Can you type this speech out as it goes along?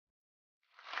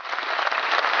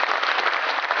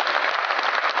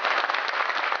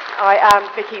I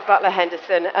am Vicky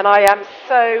Butler-Henderson, and I am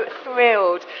so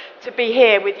thrilled to be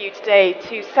here with you today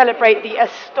to celebrate the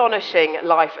astonishing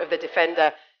life of the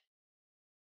Defender.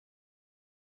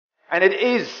 And it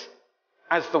is,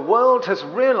 as the world has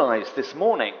realised this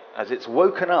morning, as it's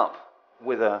woken up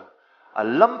with a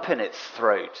lump in its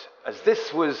throat, as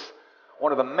this was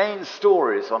one of the main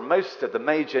stories on most of the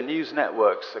major news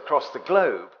networks across the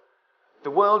globe,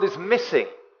 the world is missing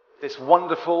this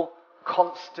wonderful,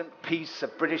 constant piece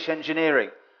of British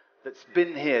engineering that's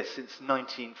been here since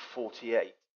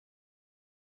 1948.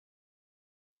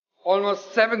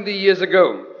 Almost 70 years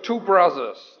ago, two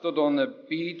brothers stood on a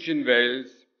beach in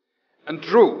Wales and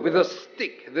drew with a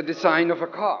stick the design of a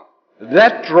car.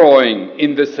 That drawing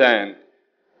in the sand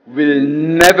will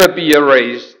never be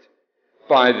erased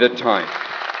by the time.